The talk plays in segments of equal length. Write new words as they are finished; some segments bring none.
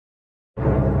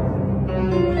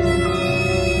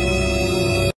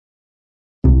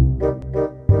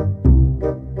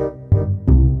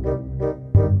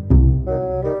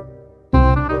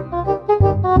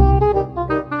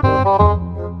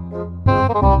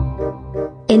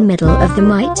In middle of the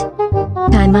night?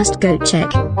 I must go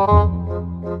check.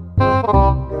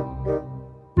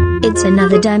 It's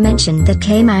another dimension that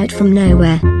came out from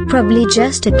nowhere, probably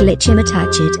just a glitch.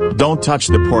 Touch it. Don't touch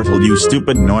the portal, you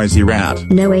stupid noisy rat.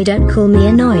 No way, don't call me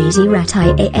a noisy rat.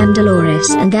 I am Dolores,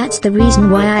 and that's the reason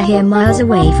why I hear miles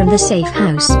away from the safe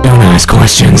house. Don't ask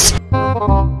questions.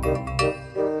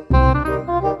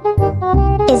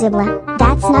 Isabella,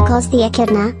 that's Knuckles the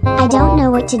Echidna. I don't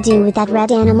know what to do with that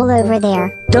red animal over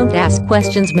there. Don't ask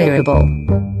questions, Mirabel.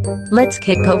 Let's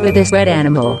kick over this red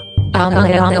animal.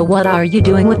 What are you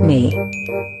doing with me?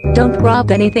 Don't drop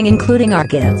anything, including our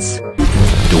gifts.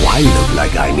 Do I look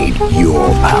like I need your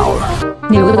power?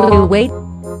 No, wait.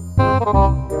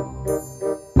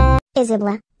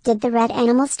 Isabella, did the red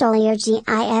animal steal your gift?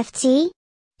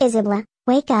 Isabella,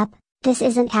 wake up, this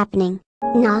isn't happening.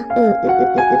 Nah.